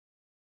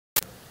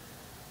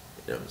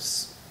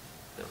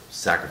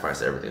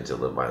sacrifice everything to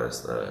live by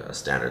this a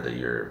standard that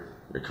you're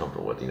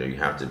comfortable with. You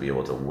have to be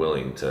able to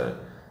willing to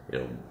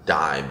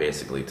die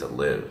basically to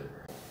live.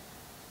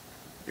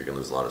 You're gonna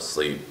lose a lot of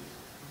sleep.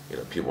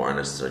 People aren't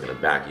necessarily gonna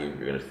back you.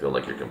 You're gonna feel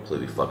like you're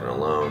completely fucking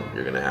alone.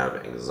 You're gonna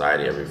have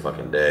anxiety every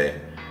fucking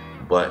day.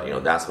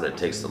 But that's what it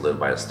takes to live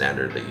by a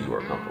standard that you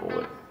are comfortable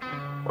with,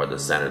 or the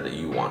standard that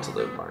you want to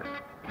live by.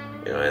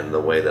 And the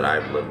way that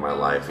I've lived my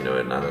life,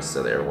 not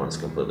necessarily everyone's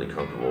completely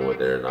comfortable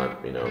with it, or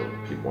not,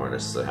 people aren't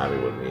necessarily happy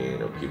with me.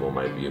 People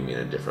might view me in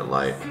a different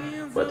light.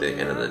 But at the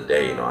end of the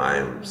day,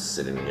 I'm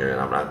sitting here, and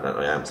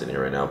I'm sitting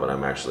here right now, but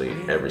I'm actually,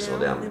 every single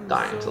day, I'm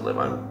dying to live.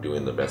 I'm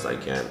doing the best I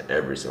can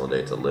every single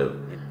day to live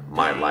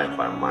my life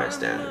by my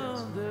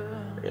standards.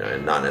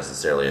 And not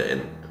necessarily,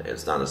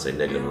 it's not necessarily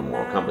negative in the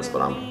moral compass,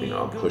 but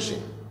I'm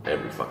pushing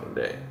every fucking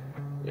day.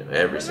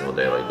 Every single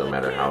day, like no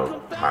matter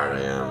how tired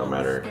I am, no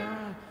matter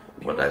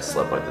what I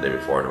slept like the day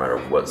before, no matter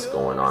what's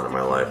going on in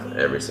my life,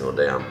 every single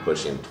day I'm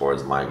pushing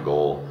towards my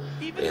goal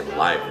in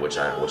life, which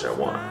I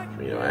want,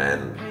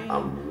 and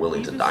I'm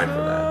willing to die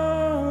for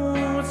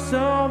that. It's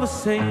all the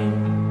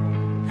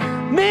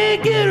same.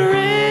 Make it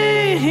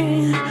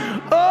rain,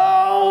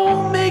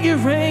 oh, make it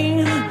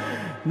rain,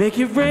 make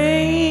it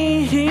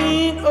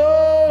rain,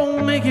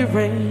 oh, make it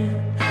rain,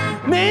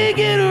 make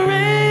it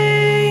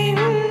rain,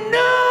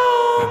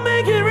 no,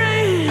 make it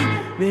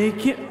rain,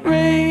 make it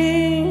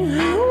rain,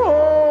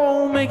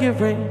 oh, make it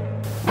rain.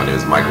 My name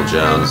is Michael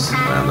Jones.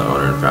 I am the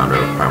owner and founder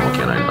of Primal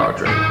Canine Dog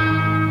Training.